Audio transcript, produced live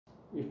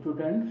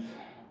Students,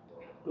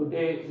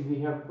 today we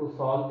have to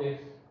solve this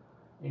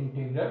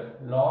integral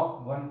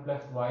log 1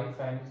 plus y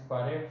sin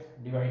square x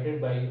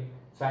divided by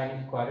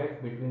sin square x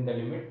between the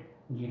limit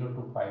 0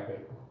 to pi by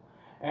 2,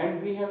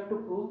 and we have to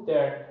prove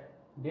that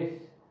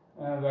this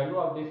value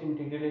of this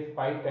integral is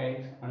pi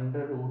times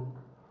under root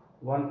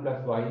 1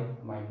 plus y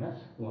minus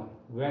 1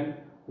 when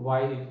y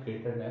is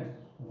greater than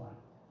 1.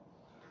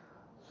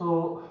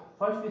 So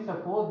first we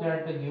suppose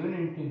that the given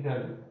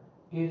integral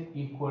is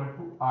equal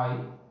to I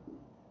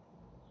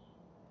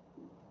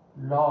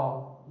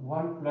log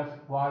 1 plus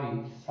y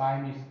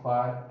sin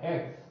square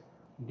x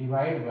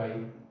divided by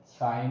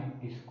sin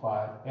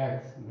square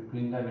x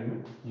between the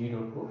limit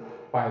 0 to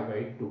pi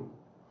by 2.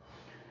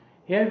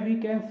 Here we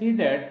can see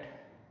that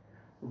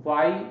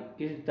y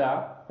is the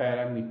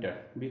parameter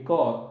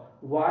because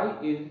y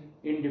is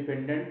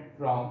independent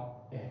from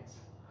x.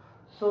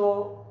 So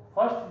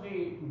first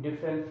we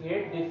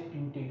differentiate this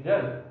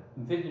integral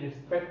with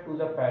respect to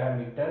the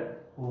parameter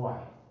y.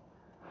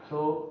 So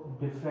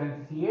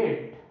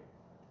differentiate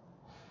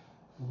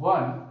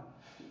 1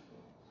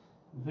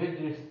 with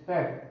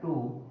respect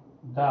to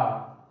the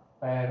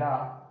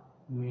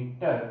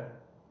parameter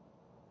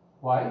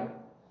y.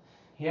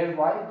 Here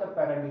y is the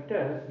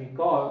parameter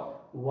because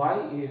y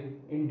is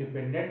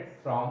independent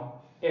from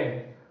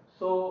x.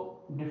 So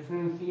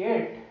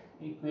differentiate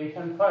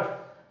equation first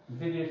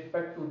with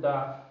respect to the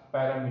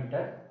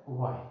parameter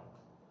y.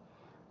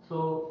 So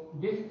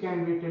this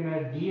can be written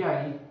as di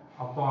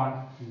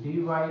upon dy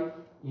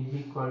is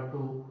equal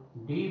to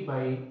d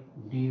by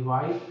dy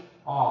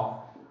of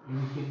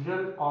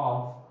integral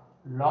of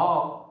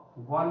log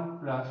 1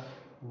 plus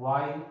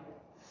y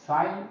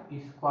sin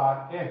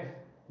square x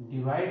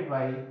divided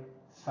by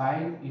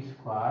sin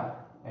square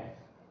x.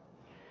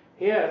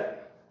 Here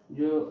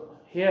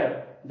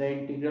the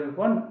integral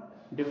 1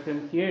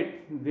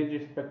 differentiate with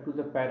respect to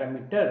the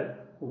parameter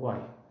y.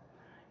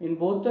 In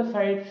both the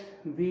sides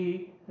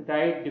we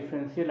write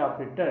differential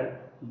operator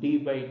d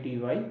by dy.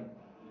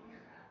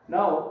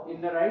 Now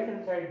in the right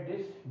hand side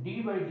this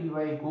d by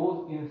dy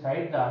goes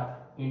inside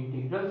the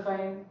integral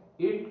sign,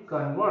 it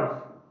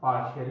converts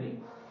partially.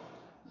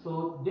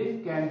 So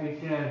this can be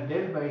written as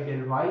del by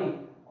del y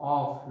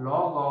of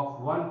log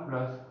of 1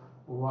 plus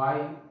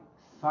y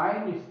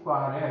sin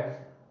square x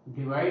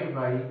divided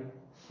by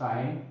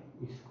sin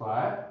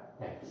square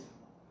x.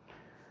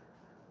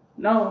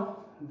 Now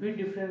we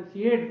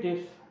differentiate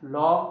this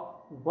log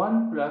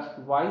 1 plus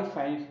y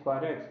sin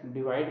square x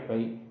divided by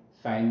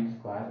sin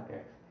square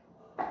x.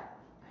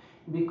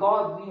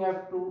 Because we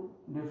have to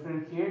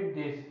differentiate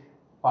this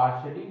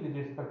partially with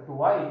respect to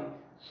y,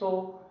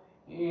 so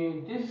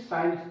this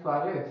sin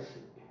square x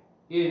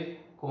is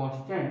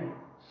constant,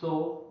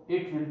 so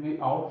it will be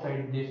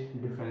outside this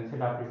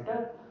differential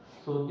operator.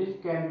 So this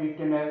can be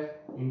written as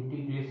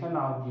integration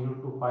of 0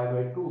 to pi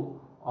by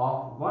 2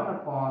 of 1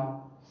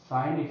 upon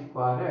sin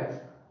square x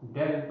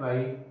del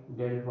by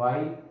del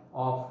y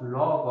of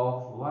log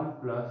of 1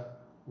 plus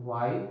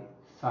y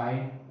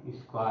sin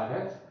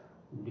square x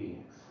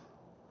dx.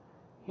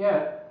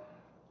 Here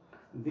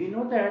we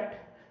know that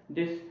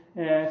this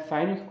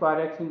sin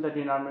square x in the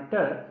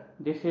denominator,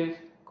 this is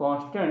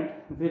constant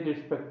with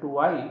respect to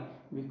y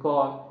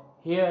because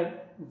here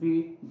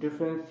we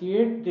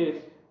differentiate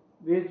this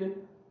with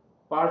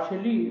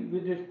partially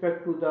with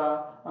respect to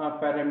the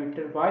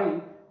parameter y.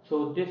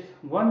 So this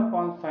 1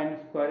 upon sin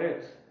square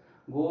x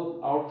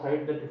goes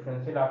outside the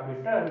differential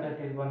operator, that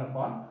is 1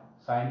 upon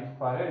sin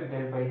square x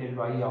del by del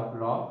y of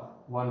log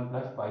 1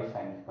 plus y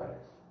sin square x.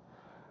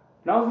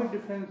 Now we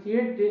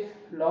differentiate this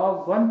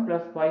log 1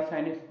 plus y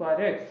sin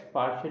square x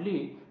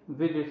partially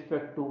with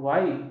respect to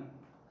y.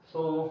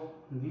 So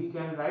we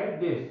can write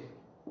this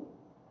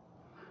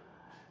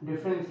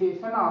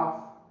differentiation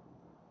of,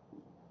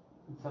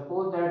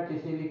 suppose that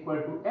this is equal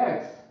to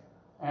x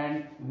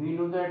and we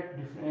know that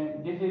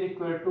this is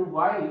equal to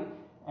y,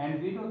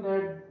 and we know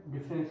that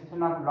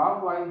differentiation of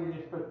log y with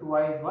respect to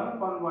y is 1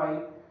 upon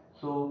y.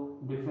 So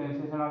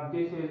differentiation of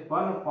this is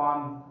 1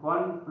 upon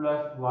 1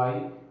 plus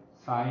y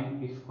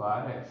sin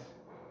square x.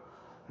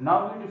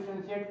 Now we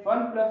differentiate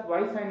 1 plus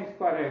y sin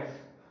square x.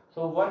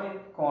 So 1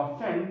 is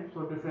constant,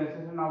 so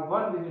differentiation of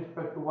 1 with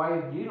respect to y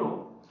is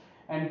 0.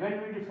 And when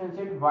we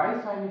differentiate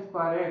y sin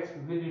square x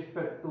with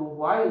respect to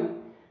y,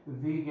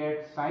 we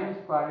get sin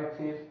square x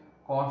is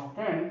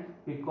constant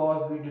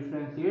because we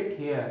differentiate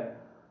here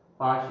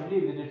partially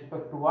with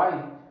respect to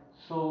y.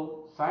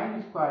 So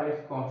sin square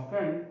x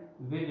constant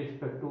with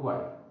respect to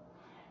y.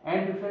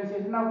 And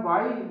differentiation of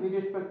y with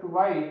respect to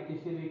y,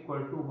 this is equal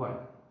to 1.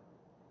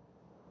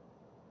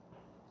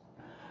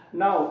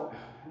 Now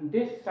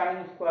this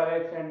sin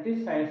square x and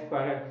this sin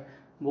square x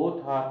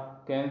both are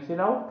cancelled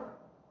out.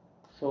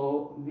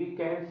 So we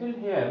cancel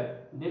here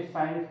this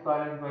sin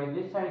square x by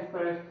this sin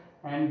square x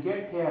and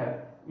get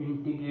here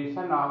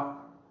integration of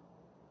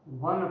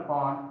 1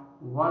 upon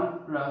 1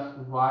 plus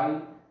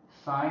y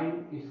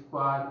sin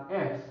square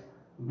x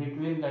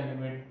between the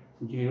limit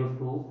 0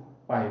 to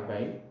pi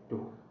by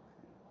 2.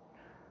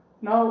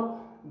 Now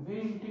we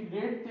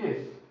integrate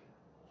this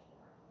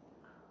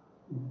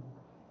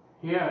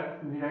here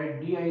we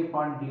write di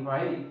upon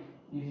dy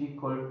is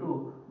equal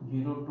to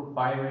 0 to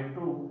pi by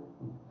 2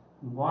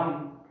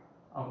 1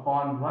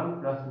 upon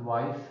 1 plus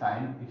y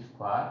sin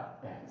square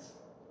x.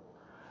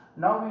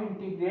 Now we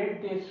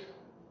integrate this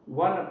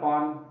 1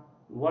 upon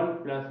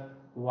 1 plus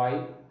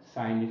y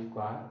sin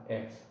square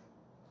x.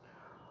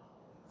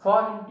 For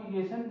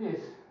integration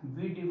this,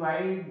 we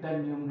divide the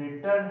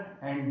numerator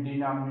and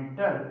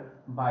denominator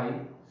by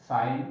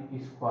sin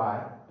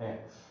square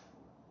x.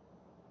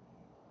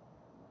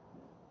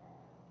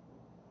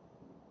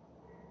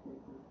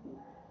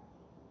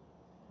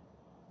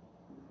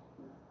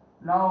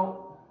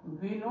 Now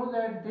we know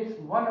that this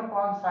 1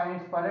 upon sin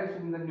square x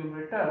in the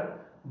numerator,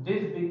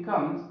 this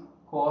becomes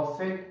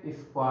cosec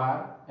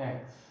square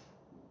x.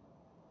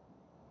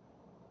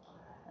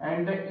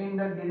 And in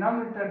the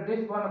denominator,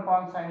 this 1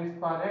 upon sin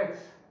square x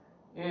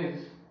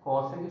is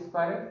cosec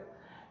square x,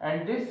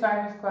 and this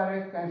sin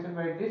square x cancel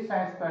by this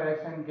sin square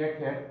x and get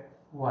here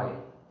y.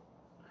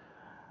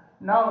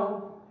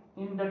 Now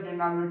in the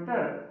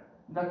denominator,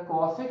 the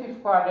cosec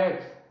square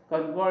x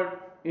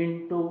convert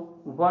into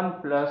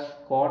 1 plus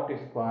cot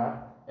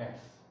square x.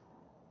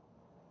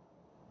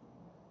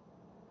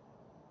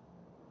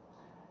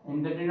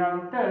 In the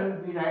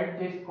denominator, we write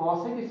this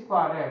cosec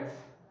square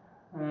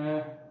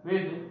x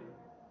with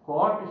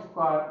cot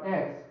square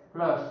x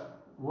plus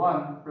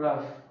 1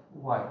 plus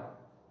y.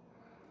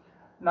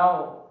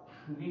 Now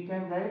we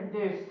can write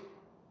this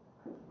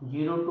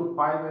 0 to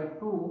pi by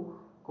 2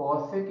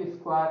 cosec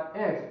square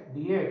x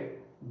dx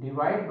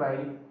divided by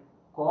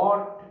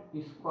cot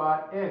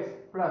square x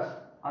plus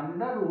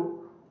under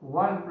root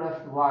 1 plus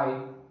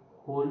y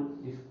whole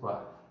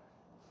square.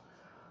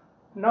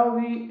 Now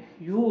we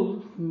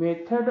use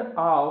method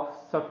of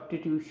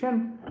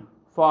substitution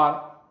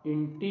for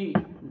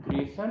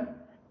integration.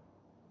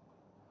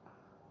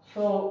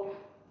 So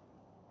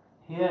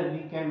here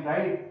we can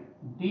write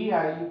di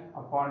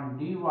upon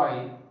dy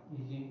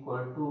is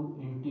equal to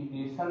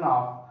integration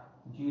of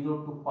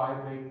 0 to pi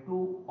by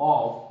 2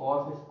 of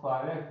cos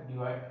square x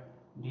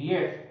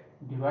dx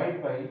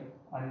divided by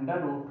under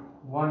root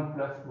 1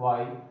 plus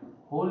y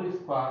whole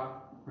square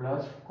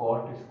plus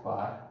cot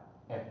square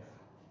x.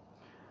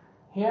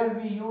 Here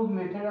we use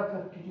method of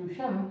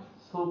substitution,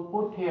 so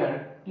put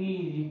here t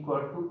is equal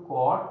to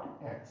cot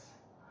x.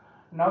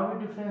 Now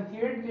we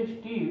differentiate this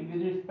t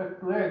with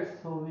respect to x,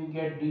 so we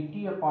get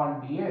dt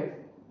upon dx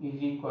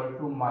is equal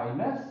to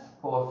minus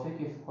cosec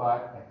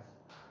square x.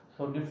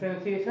 So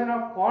differentiation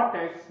of cot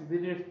x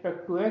with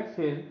respect to x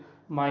is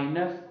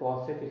minus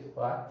cosec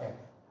square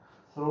x.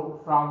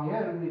 So from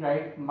here we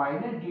write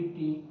minus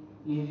dt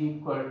is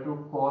equal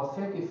to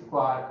cosec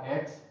square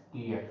x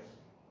dx.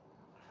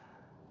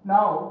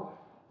 Now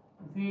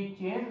we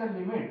change the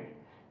limit.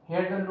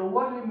 Here the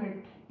lower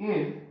limit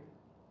is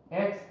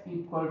x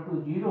equal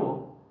to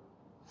 0.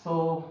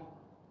 So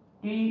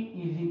t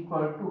is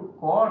equal to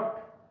cot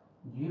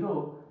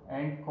 0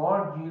 and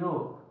cot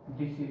 0,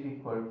 this is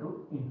equal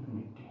to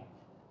infinity.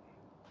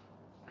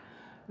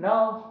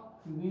 Now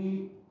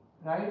we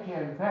write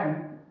here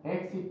when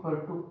x equal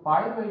to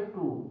pi by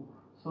 2,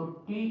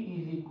 so t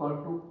is equal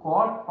to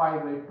cot pi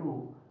by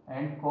 2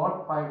 and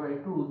cot pi by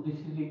 2, this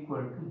is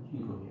equal to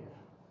 0 here.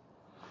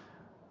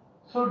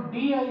 So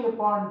di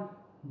upon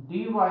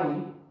dy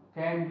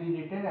can be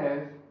written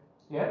as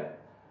here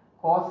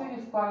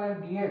cosec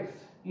square dx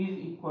is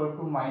equal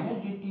to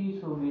minus dt,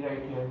 so we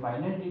write here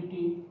minus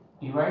dt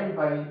divided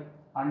by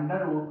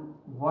under root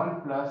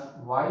 1 plus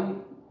y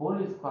whole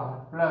square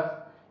plus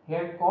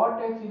here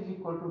cot x is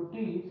equal to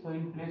t, so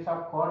in place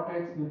of cot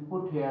x we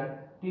put here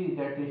t,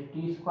 that is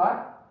t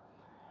square,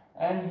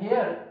 and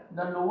here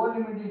the lower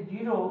limit is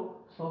 0,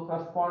 so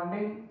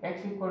corresponding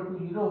x equal to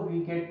 0 we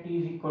get t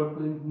is equal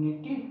to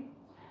infinity,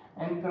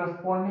 and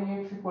corresponding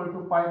x equal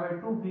to pi by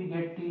 2 we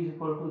get t is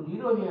equal to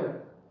 0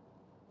 here.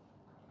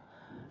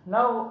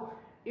 Now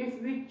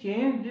if we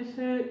change this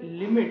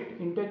limit,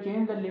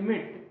 interchange the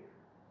limit,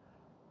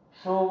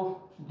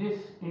 so this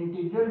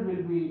integral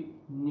will be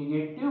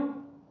negative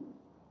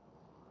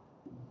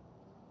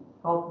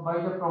by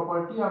the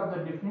property of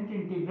the definite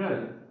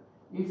integral.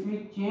 If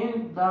we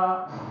change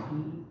the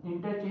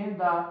interchange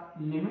the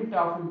limit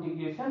of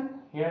integration,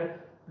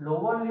 here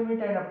lower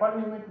limit and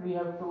upper limit we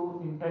have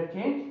to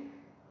interchange,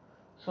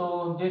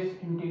 so this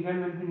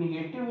integral will be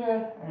negative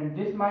here and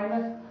this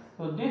minus,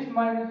 so this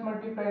minus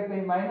multiplied by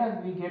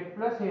minus we get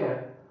plus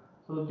here,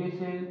 so this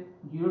is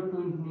 0 to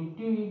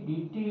infinity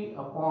dt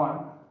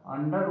upon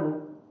under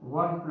root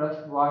 1 plus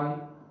y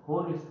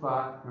whole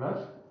square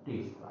plus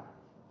t square.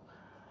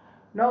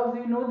 Now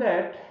we know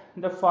that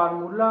the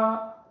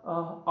formula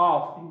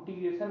of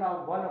integration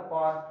of 1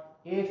 upon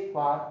a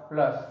square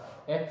plus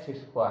x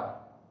square.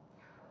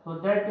 So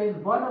that is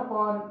 1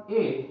 upon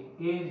a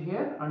is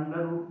here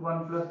under root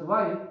 1 plus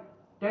y,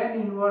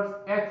 tan inverse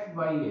x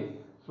by a.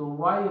 So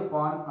y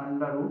upon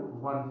under root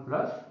 1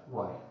 plus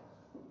y.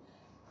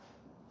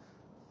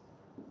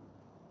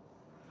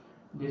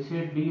 This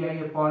is di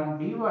upon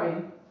dy.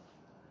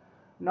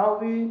 Now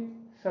we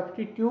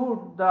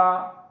substitute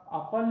the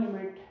upper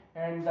limit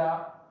and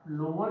the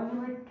lower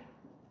limit.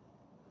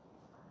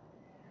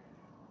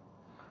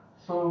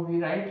 So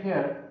we write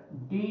here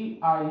di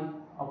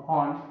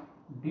upon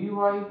dy,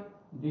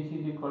 this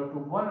is equal to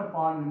 1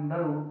 upon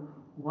under root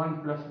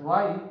 1 plus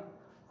y.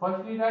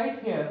 First we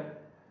write here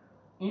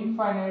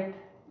infinite,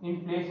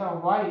 in place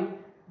of y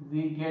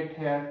we get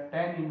here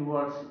tan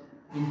inverse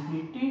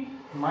infinity,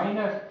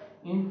 minus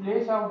in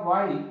place of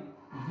y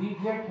we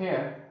get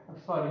here,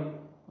 sorry,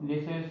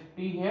 this is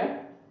t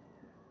here,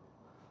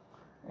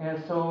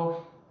 in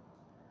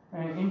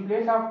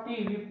place of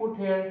t we put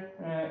here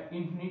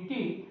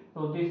infinity,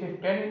 so this is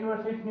tan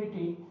inverse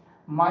infinity,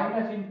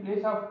 minus in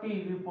place of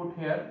t we put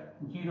here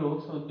 0,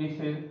 so this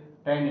is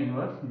tan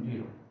inverse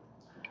 0.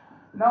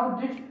 Now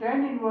this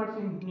tan inverse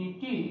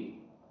infinity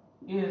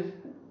is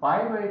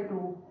pi by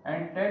 2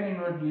 and tan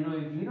inverse 0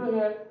 is 0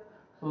 here,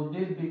 so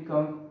this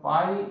becomes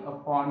pi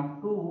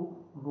upon 2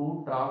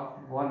 root of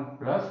 1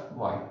 plus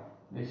y.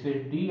 This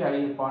is di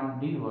upon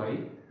dy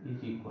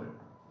is equal to.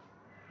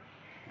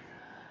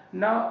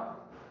 Now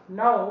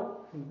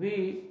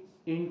we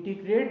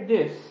integrate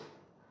this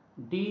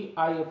di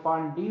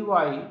upon dy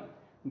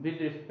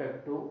with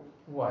respect to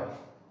y.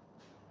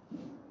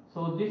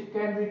 So this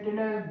can be written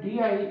as di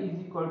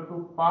is equal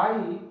to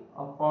pi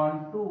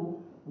upon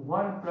 2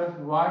 1 plus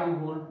y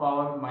whole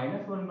power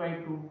minus 1 by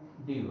 2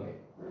 dy.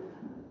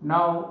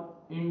 Now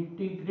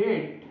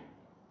integrate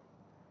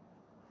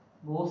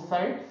both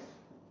sides.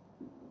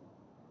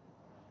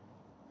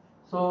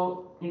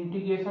 So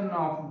integration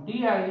of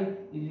di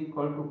is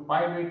equal to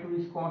pi by 2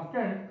 is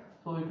constant,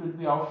 so it will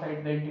be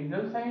outside the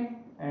integral sign,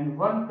 and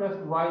 1 plus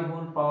y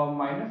whole power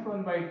minus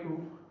 1 by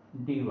 2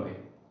 dy.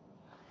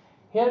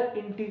 Here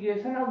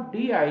integration of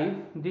di,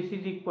 this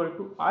is equal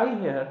to I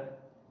here,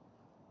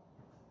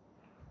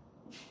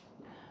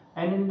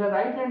 and in the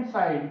right hand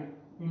side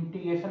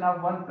integration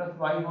of 1 plus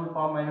y whole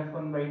power minus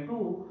 1 by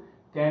 2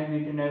 can be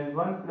written as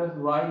 1 plus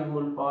y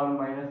whole power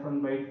minus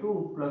 1 by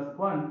 2 plus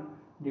 1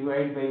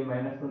 divided by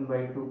minus 1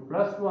 by 2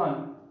 plus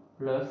 1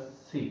 plus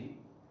c.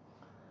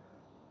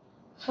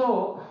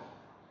 So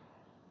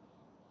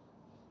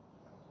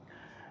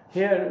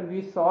here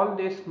we solve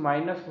this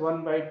minus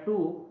 1 by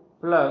 2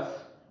 plus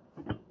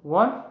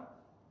 1.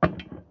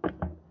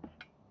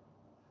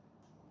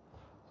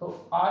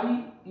 So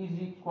I is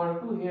equal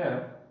to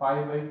here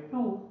pi by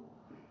 2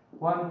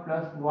 1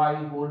 plus y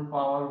whole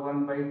power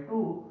 1 by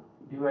 2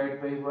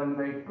 divided by 1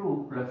 by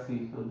 2 plus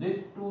c. So this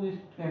 2 is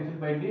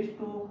cancelled by this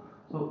 2.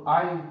 So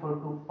I is equal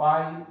to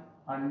pi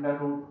under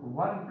root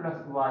 1 plus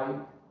y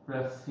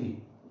plus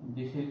c.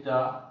 This is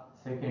the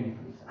second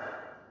equation.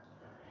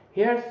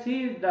 Here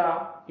c is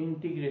the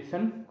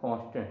integration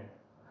constant.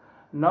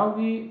 Now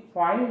we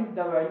find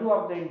the value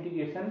of the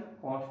integration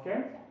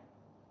constant.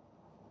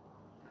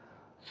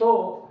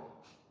 So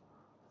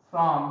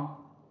from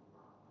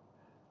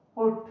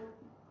put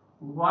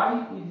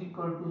y is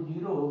equal to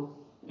 0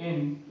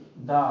 in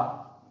the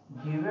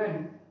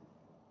given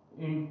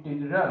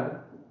integral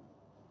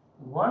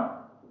 1,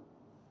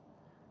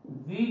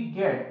 we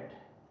get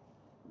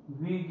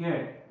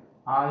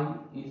I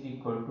is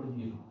equal to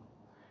 0,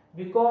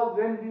 because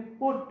when we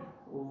put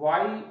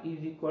y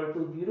is equal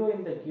to 0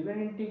 in the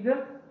given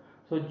integral,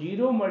 so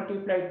 0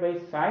 multiplied by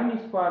sin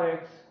square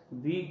x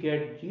we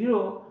get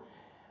 0,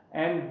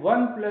 and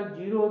 1 plus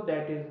 0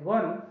 that is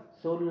 1,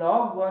 so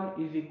log 1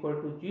 is equal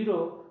to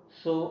 0,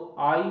 so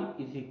I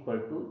is equal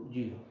to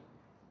 0.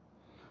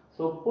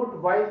 So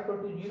put y is equal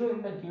to 0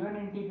 in the given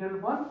integral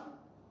 1.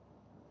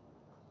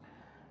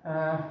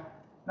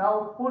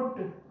 Now put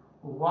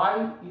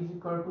y is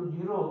equal to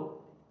 0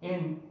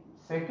 in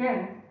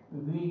second,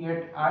 we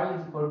get I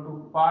is equal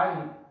to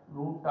pi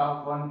root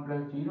of 1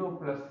 plus 0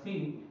 plus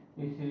c.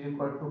 This is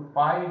equal to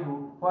pi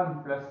root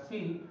 1 plus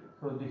c,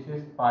 so this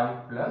is pi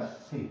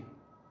plus c.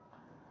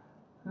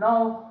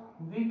 Now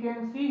we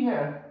can see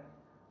here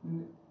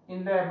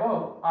in the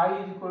above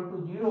I is equal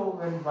to 0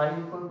 when y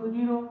is equal to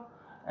 0,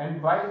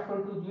 and y is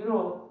equal to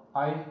 0,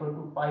 I is equal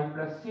to pi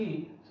plus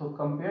c. So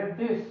compare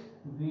this,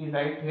 we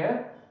write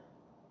here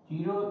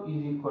 0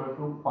 is equal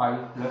to pi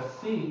plus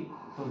c,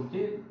 so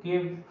this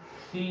gives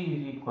c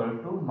is equal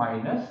to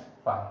minus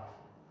pi.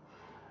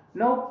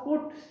 Now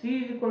put c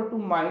is equal to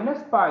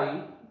minus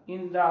pi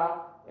in the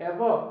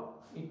above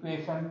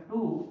equation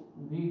 2,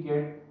 we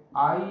get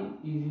I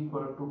is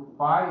equal to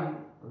pi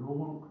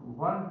root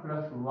 1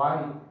 plus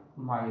y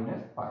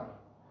minus pi.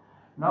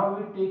 Now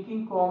we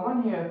taking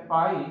common here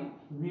pi,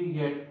 we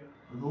get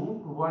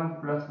root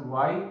 1 plus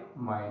y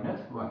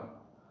minus 1.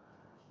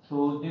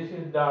 So this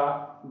is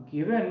the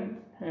given,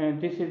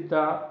 this is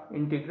the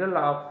integral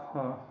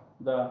of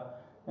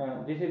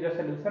this is the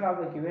solution of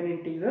the given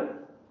integral.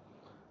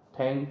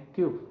 Thank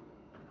you.